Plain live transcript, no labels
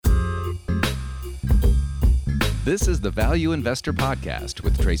This is the Value Investor Podcast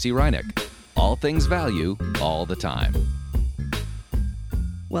with Tracy Reinick. All things value, all the time.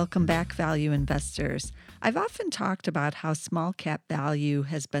 Welcome back, value investors. I've often talked about how small cap value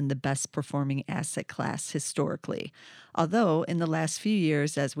has been the best performing asset class historically. Although in the last few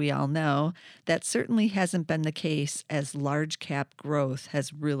years, as we all know, that certainly hasn't been the case as large cap growth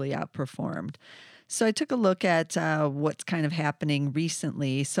has really outperformed. So I took a look at what's kind of happening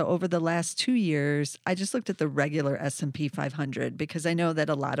recently. So over the last 2 years, I just looked at the regular S&P 500 because I know that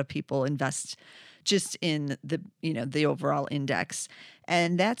a lot of people invest just in the overall index.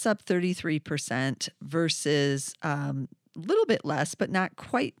 And that's up 33% versus a little bit less, but not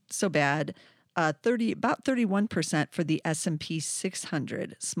quite so bad. About 31% for the S&P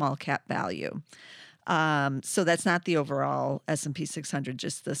 600 small cap value. So that's not the overall S&P 600,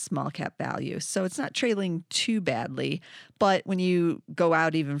 just the small cap value. So it's not trailing too badly. But when you go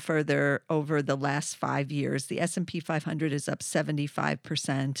out even further over the last 5 years, the S&P 500 is up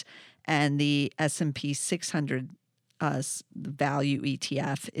 75%, and the S&P 600 value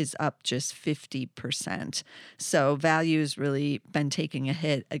ETF is up just 50%. So value has really been taking a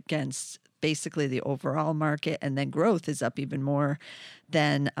hit against basically the overall market, and then growth is up even more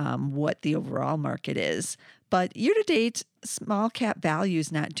than what the overall market is. But year to date, small cap value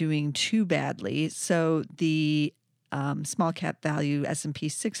is not doing too badly. So the small cap value S&P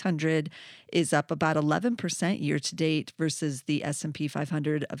 600 is up about 11% year to date versus the S&P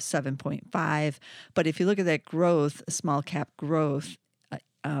 500 of 7.5. But if you look at that growth, small cap growth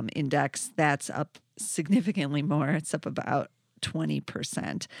index, that's up significantly more. It's up about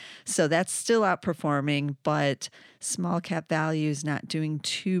 20%. So that's still outperforming, but small cap value is not doing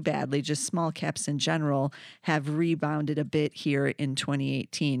too badly. Just small caps in general have rebounded a bit here in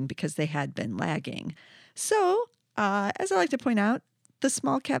 2018 because they had been lagging. So as I like to point out, the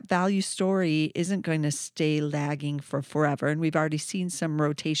small cap value story isn't going to stay lagging for forever. And we've already seen some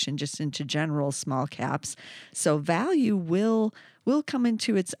rotation just into general small caps. So value will come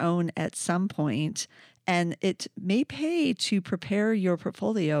into its own at some point. And it may pay to prepare your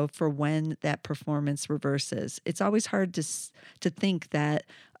portfolio for when that performance reverses. It's always hard to think that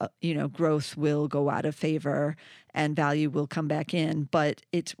growth will go out of favor and value will come back in, but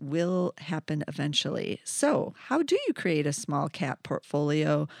it will happen eventually. So, how do you create a small cap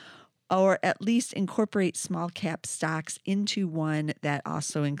portfolio, or at least incorporate small cap stocks into one that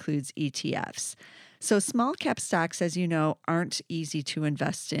also includes ETFs? So small cap stocks, as you know, aren't easy to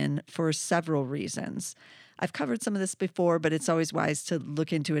invest in for several reasons. I've covered some of this before, but it's always wise to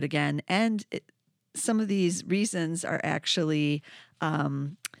look into it again. And some of these reasons are actually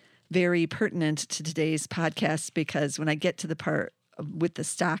very pertinent to today's podcast, because when I get to the part with the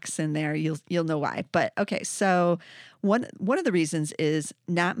stocks in there, you'll know why. But okay, so one of the reasons is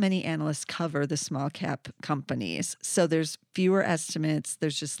not many analysts cover the small cap companies. So there's fewer estimates.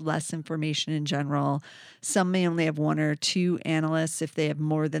 There's just less information in general. Some may only have one or two analysts. If they have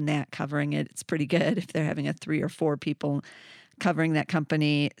more than that covering it, it's pretty good. If they're having 3 or 4 people covering that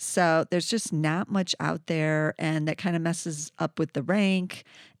company. So there's just not much out there, and that kind of messes up with the rank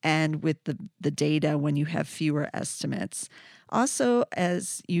and with the data when you have fewer estimates. Also,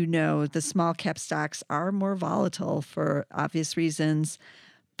 as you know, the small cap stocks are more volatile for obvious reasons,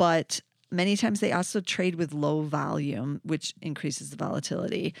 but many times they also trade with low volume, which increases the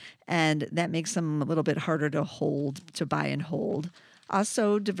volatility, and that makes them a little bit harder to buy and hold.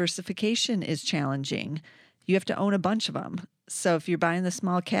 Also, diversification is challenging. You have to own a bunch of them. So if you're buying the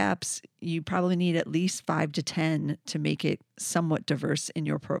small caps, you probably need at least 5 to 10 to make it somewhat diverse in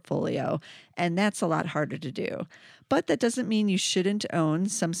your portfolio. And that's a lot harder to do. But that doesn't mean you shouldn't own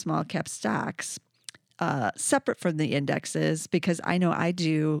some small cap stocks separate from the indexes, because I know I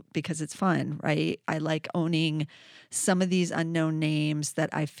do, because it's fun, right? I like owning some of these unknown names that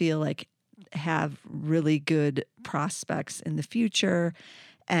I feel like have really good prospects in the future.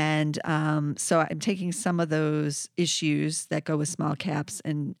 And so I'm taking some of those issues that go with small caps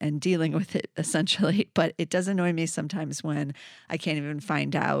and dealing with it essentially. But it does annoy me sometimes when I can't even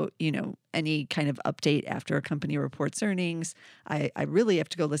find out, any kind of update after a company reports earnings. I really have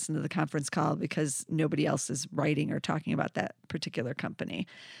to go listen to the conference call because nobody else is writing or talking about that particular company.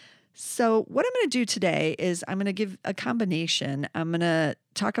 So what I'm going to do today is I'm going to give a combination. I'm going to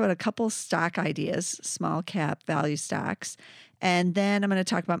talk about a couple stock ideas, small cap value stocks, and then I'm going to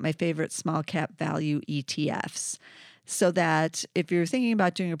talk about my favorite small cap value ETFs, so that if you're thinking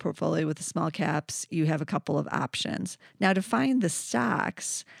about doing a portfolio with the small caps, you have a couple of options. Now, to find the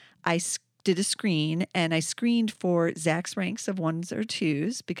stocks, I did a screen, and I screened for Zacks ranks of 1s or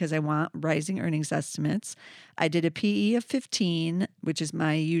 2s because I want rising earnings estimates. I did a PE of 15, which is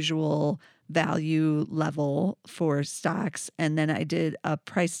my usual value level for stocks. And then I did a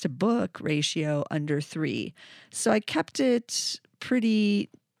price to book ratio under 3. So I kept it pretty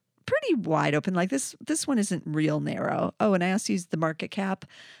wide open. Like this one isn't real narrow. Oh, and I also used the market cap.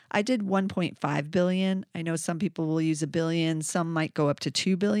 I did 1.5 billion. I know some people will use a billion. Some might go up to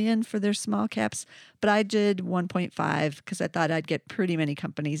 2 billion for their small caps, but I did 1.5 because I thought I'd get pretty many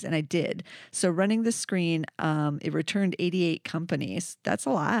companies, and I did. So running the screen, it returned 88 companies. That's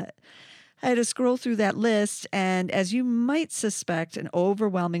a lot. I had to scroll through that list, and as you might suspect, an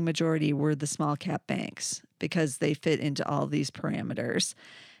overwhelming majority were the small cap banks because they fit into all these parameters.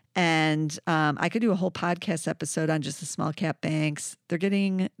 And I could do a whole podcast episode on just the small cap banks.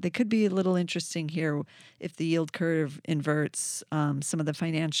 They could be a little interesting here if the yield curve inverts. Some of the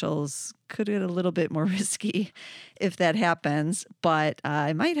financials could get a little bit more risky if that happens. But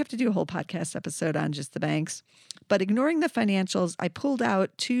I might have to do a whole podcast episode on just the banks. But ignoring the financials, I pulled out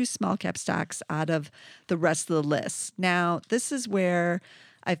 2 small cap stocks out of the rest of the list. Now, this is where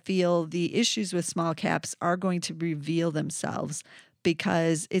I feel the issues with small caps are going to reveal themselves,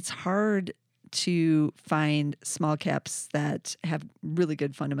 because it's hard to find small caps that have really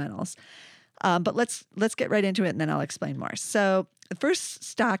good fundamentals. But let's get right into it, and then I'll explain more. So the first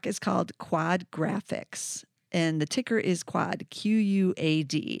stock is called Quad Graphics, and the ticker is Quad,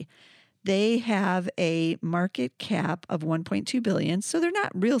 QUAD. They have a market cap of 1.2 billion, so they're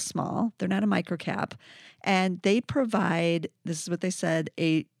not real small. They're not a micro cap, and they provide, this is what they said,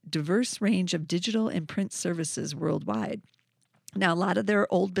 a diverse range of digital and print services worldwide. Now, a lot of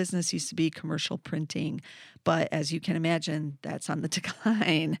their old business used to be commercial printing, but as you can imagine, that's on the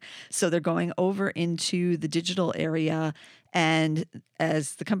decline. So they're going over into the digital area. And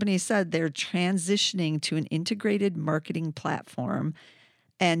as the company said, they're transitioning to an integrated marketing platform,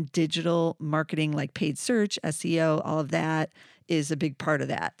 and digital marketing like paid search, SEO, all of that is a big part of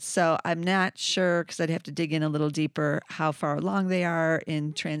that. So I'm not sure, because I'd have to dig in a little deeper, how far along they are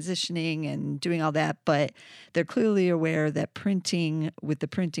in transitioning and doing all that. But they're clearly aware that printing, with the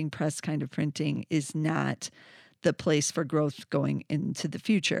printing press kind of printing, is not the place for growth going into the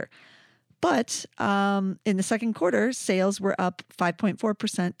future. But in the second quarter, sales were up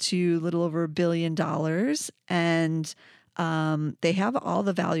 5.4% to a little over $1 billion. And they have all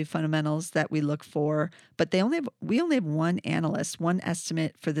the value fundamentals that we look for, but we only have one analyst, one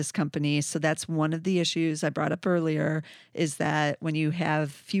estimate for this company. So that's one of the issues I brought up earlier, is that when you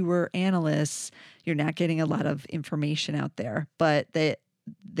have fewer analysts, you're not getting a lot of information out there. But they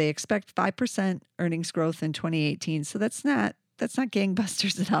expect 5% earnings growth in 2018. So that's not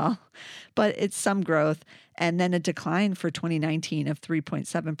gangbusters at all, but it's some growth. And then a decline for 2019 of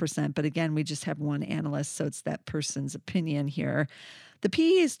 3.7%. But again, we just have one analyst, so it's that person's opinion here. The PE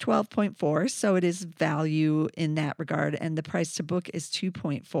is 12.4, so it is value in that regard. And the price to book is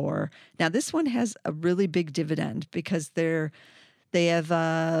 2.4. Now, this one has a really big dividend because they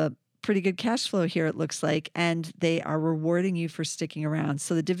have pretty good cash flow here, it looks like, and they are rewarding you for sticking around.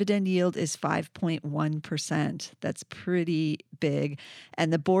 So the dividend yield is 5.1%. That's pretty big.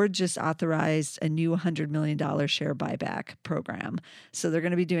 And the board just authorized a new $100 million share buyback program. So they're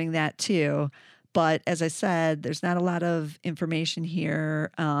going to be doing that too. But as I said, there's not a lot of information here.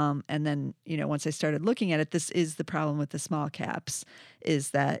 And then, once I started looking at it, this is the problem with the small caps,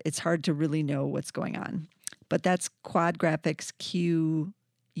 is that it's hard to really know what's going on. But that's Quad Graphics,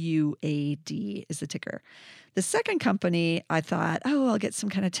 QUAD is the ticker. The second company, I thought, I'll get some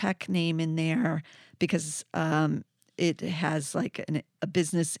kind of tech name in there because it has like a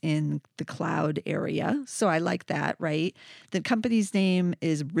business in the cloud area. So I like that, right? The company's name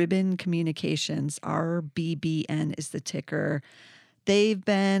is Ribbon Communications. RBBN is the ticker. They've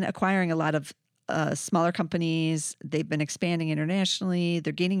been acquiring a lot of smaller companies. They've been expanding internationally.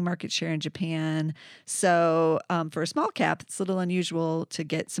 They're gaining market share in Japan. So for a small cap, it's a little unusual to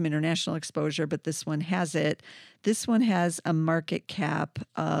get some international exposure, but this one has it. This one has a market cap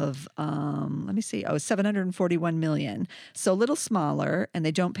of, $741 million. So a little smaller, and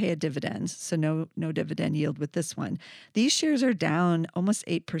they don't pay a dividend. So no dividend yield with this one. These shares are down almost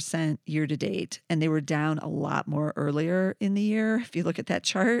 8% year to date, and they were down a lot more earlier in the year, if you look at that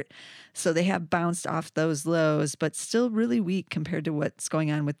chart. So they have bounced off those lows, but still really weak compared to what's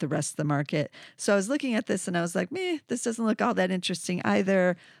going on with the rest of the market. So I was looking at this and I was like, this doesn't look all that interesting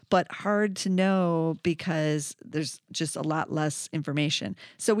either, but hard to know because there's just a lot less information.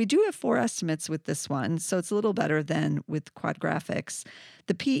 So we do have 4 estimates with this one. So it's a little better than with Quad Graphics.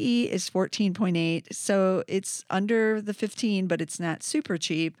 The PE is 14.8. So it's under the 15, but it's not super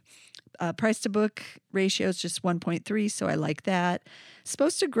cheap. Price to book ratio is just 1.3, so I like that.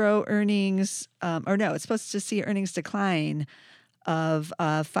 Supposed to grow earnings, it's supposed to see earnings decline of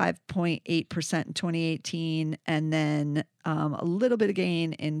 5.8% in 2018, and then a little bit of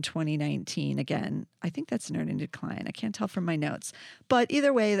gain in 2019. Again, I think that's an earning decline. I can't tell from my notes. But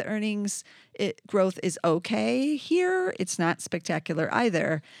either way, the earnings growth is okay here. It's not spectacular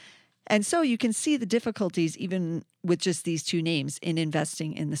either. And so you can see the difficulties even with just these two names in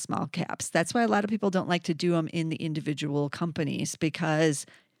investing in the small caps. That's why a lot of people don't like to do them in the individual companies, because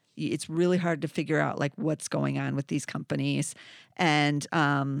it's really hard to figure out like what's going on with these companies. And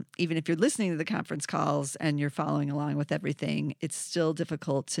even if you're listening to the conference calls and you're following along with everything, it's still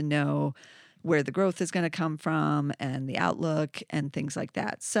difficult to know where the growth is going to come from and the outlook and things like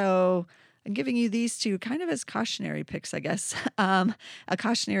that. So I'm giving you these two kind of as cautionary picks, I guess, a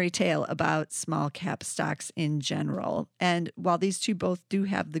cautionary tale about small cap stocks in general. And while these two both do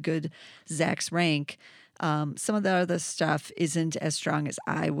have the good Zacks rank, some of the other stuff isn't as strong as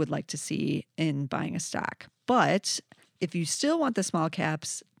I would like to see in buying a stock. But if you still want the small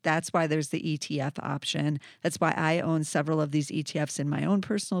caps, that's why there's the ETF option. That's why I own several of these ETFs in my own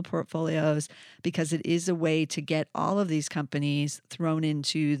personal portfolios, because it is a way to get all of these companies thrown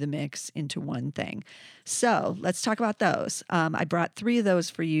into the mix into one thing. So let's talk about those. I brought 3 of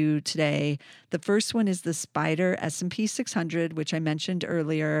those for you today. The first one is the SPDR S&P 600, which I mentioned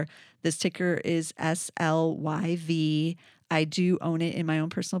earlier. This ticker is SLYV. I do own it in my own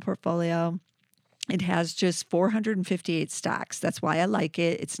personal portfolio. It has just 458 stocks. That's why I like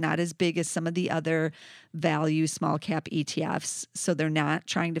it. It's not as big as some of the other value small cap ETFs. So they're not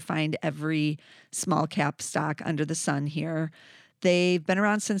trying to find every small cap stock under the sun here. They've been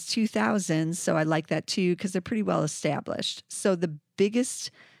around since 2000. So I like that too, because they're pretty well established. So the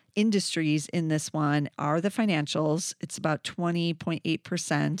biggest industries in this one are the financials. It's about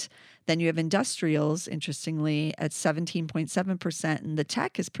 20.8%. Then you have industrials, interestingly, at 17.7%. And the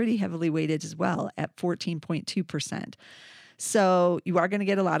tech is pretty heavily weighted as well at 14.2%. So you are going to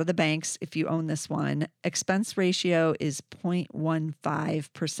get a lot of the banks if you own this one. Expense ratio is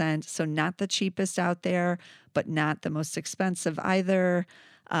 0.15%. So not the cheapest out there, but not the most expensive either.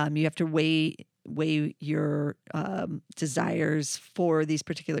 You have to weigh your desires for these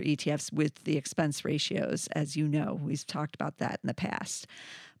particular ETFs with the expense ratios. As you know, we've talked about that in the past.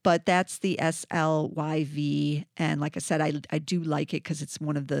 But that's the SLYV. And like I said, I do like it because it's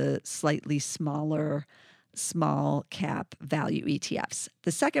one of the slightly smaller small cap value ETFs.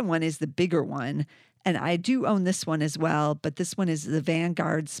 The second one is the bigger one. And I do own this one as well, but this one is the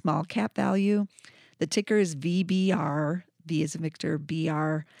Vanguard Small Cap Value. The ticker is VBR, V as in Victor,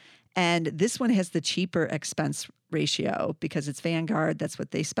 BR. And this one has the cheaper expense ratio because it's Vanguard. That's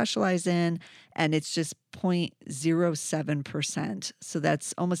what they specialize in. And it's just 0.07%. So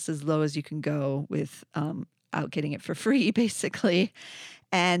that's almost as low as you can go with out getting it for free, basically.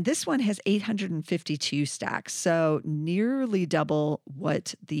 And this one has 852 stocks, so nearly double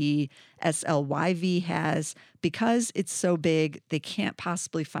what the SLYV has. Because it's so big, they can't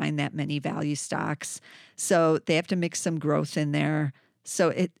possibly find that many value stocks. So they have to mix some growth in there.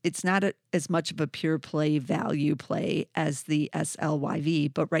 So it's not as much of a pure play value play as the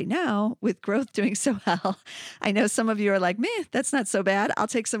SLYV. But right now, with growth doing so well, I know some of you are like, meh, that's not so bad. I'll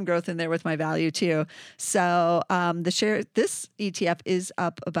take some growth in there with my value too. So this ETF is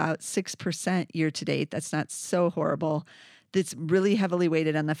up about 6% year to date. That's not so horrible. It's really heavily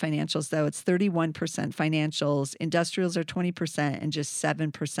weighted on the financials, though. It's 31% financials. Industrials are 20% and just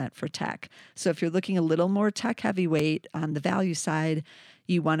 7% for tech. So if you're looking a little more tech heavyweight on the value side,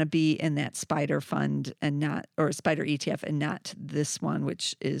 you want to be in that SPDR fund or SPDR ETF and not this one,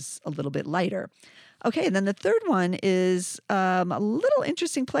 which is a little bit lighter. Okay, and then the third one is a little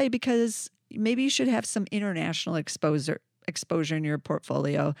interesting play because maybe you should have some international exposure in your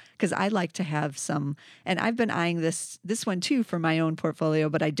portfolio, because I like to have some, and I've been eyeing this one too for my own portfolio,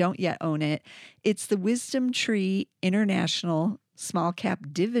 but I don't yet own it. It's the WisdomTree International Small Cap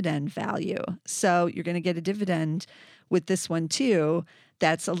Dividend Value. So you're going to get a dividend with this one too.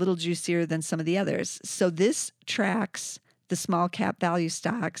 That's a little juicier than some of the others. So this tracks the small cap value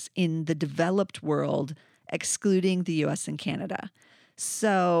stocks in the developed world, excluding the US and Canada.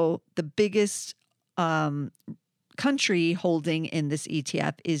 So the biggest country holding in this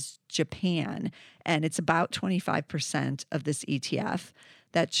ETF is Japan, and it's about 25% of this ETF.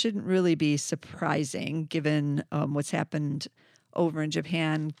 That shouldn't really be surprising given what's happened over in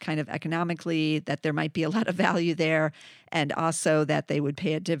Japan kind of economically, that there might be a lot of value there, and also that they would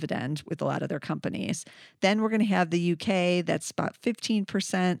pay a dividend with a lot of their companies. Then we're going to have the UK, that's about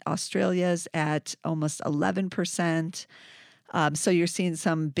 15%. Australia's at almost 11%. So you're seeing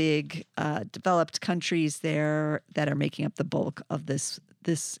some big developed countries there that are making up the bulk of this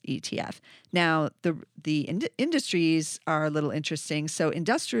this ETF. Now, the industries are a little interesting. So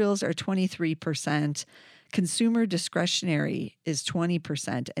industrials are 23%. Consumer discretionary is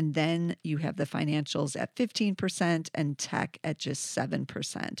 20%. And then you have the financials at 15% and tech at just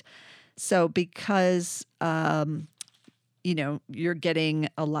 7%. So because, you're getting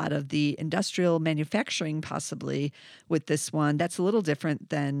a lot of the industrial manufacturing possibly with this one, that's a little different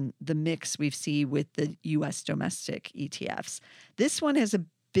than the mix we see with the U.S. domestic ETFs. This one has a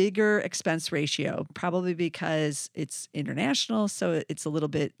bigger expense ratio, probably because it's international, so it's a little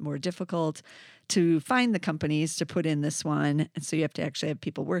bit more difficult to find the companies to put in this one. And so you have to actually have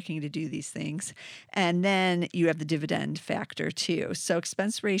people working to do these things. And then you have the dividend factor too. So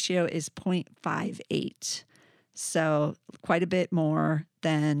expense ratio is 0.58. So quite a bit more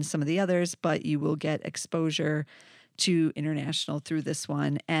than some of the others, but you will get exposure to international through this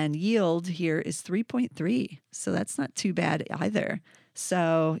one. And yield here is 3.3. So that's not too bad either.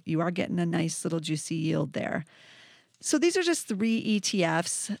 So you are getting a nice little juicy yield there. So these are just 3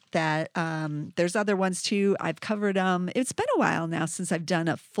 ETFs that there's other ones too. I've covered them. It's been a while now since I've done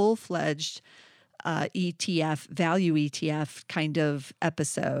a full-fledged ETF, value ETF kind of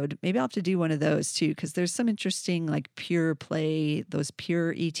episode. Maybe I'll have to do one of those too, because there's some interesting like pure play, those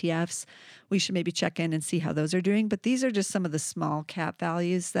pure ETFs. We should maybe check in and see how those are doing. But these are just some of the small cap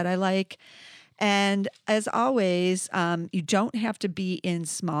values that I like. And as always, you don't have to be in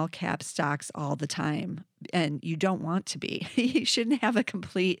small cap stocks all the time, and you don't want to be. You shouldn't have a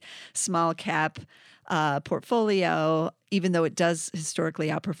complete small cap portfolio, even though it does historically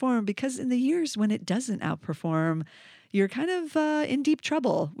outperform, because in the years when it doesn't outperform, you're kind of in deep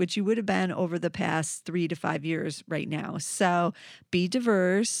trouble, which you would have been over the past 3 to 5 years right now. So be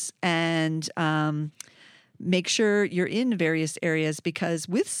diverse and make sure you're in various areas, because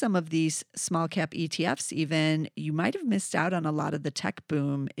with some of these small cap ETFs, even you might have missed out on a lot of the tech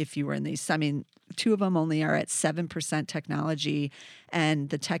boom if you were in these. I mean, 2 of them only are at 7% technology, and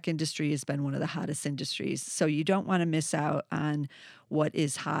the tech industry has been one of the hottest industries. So you don't want to miss out on what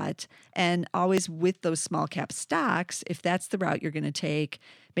is hot. And always with those small cap stocks, if that's the route you're going to take,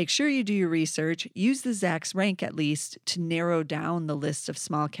 make sure you do your research. Use the Zacks rank at least to narrow down the list of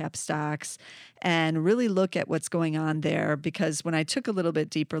small cap stocks and really look at what's going on there. Because when I took a little bit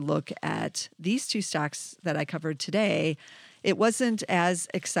deeper look at these 2 stocks that I covered today, it wasn't as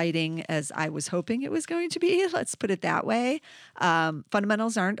exciting as I was hoping it was going to be. Let's put it that way.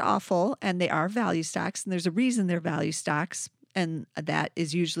 Fundamentals aren't awful, and they are value stocks, and there's a reason they're value stocks. And that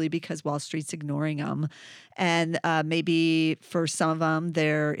is usually because Wall Street's ignoring them. And maybe for some of them,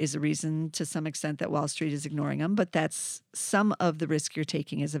 there is a reason to some extent that Wall Street is ignoring them. But that's some of the risk you're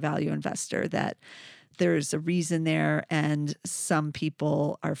taking as a value investor, that there's a reason there, and some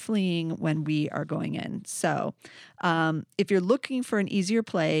people are fleeing when we are going in. So if you're looking for an easier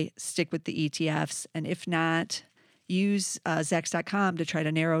play, stick with the ETFs. And if not, use Zacks.com to try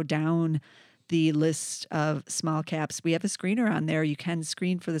to narrow down the list of small caps. We have a screener on there. You can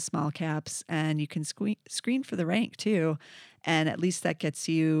screen for the small caps, and you can screen for the rank too. And at least that gets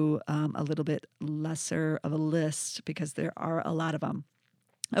you a little bit lesser of a list, because there are a lot of them.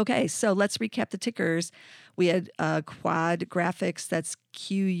 Okay, so let's recap the tickers. We had Quad Graphics, that's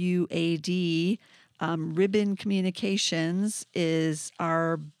QUAD. Ribbon Communications is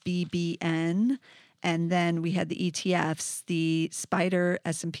RBBN. And then we had the ETFs. The Spider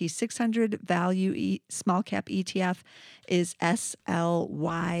S&P 600 Value Small Cap ETF is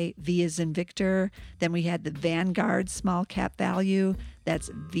SLY, V as in Victor. Then we had the Vanguard Small Cap Value.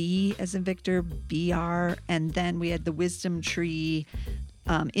 That's V as in Victor, BR. And then we had the Wisdom Tree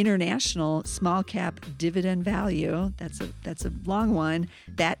International Small Cap Dividend Value. That's a long one.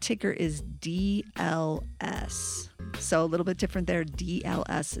 That ticker is DLS. So a little bit different there.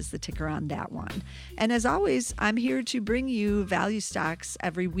 DLS is the ticker on that one. And as always, I'm here to bring you value stocks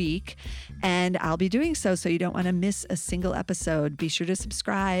every week, and I'll be doing so you don't want to miss a single episode. Be sure to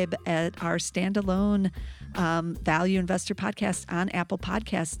subscribe at our standalone Value Investor podcast on Apple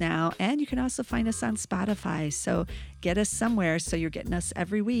Podcasts now, and you can also find us on Spotify. So get us somewhere so you're getting us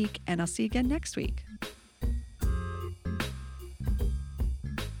every week, and I'll see you again next week.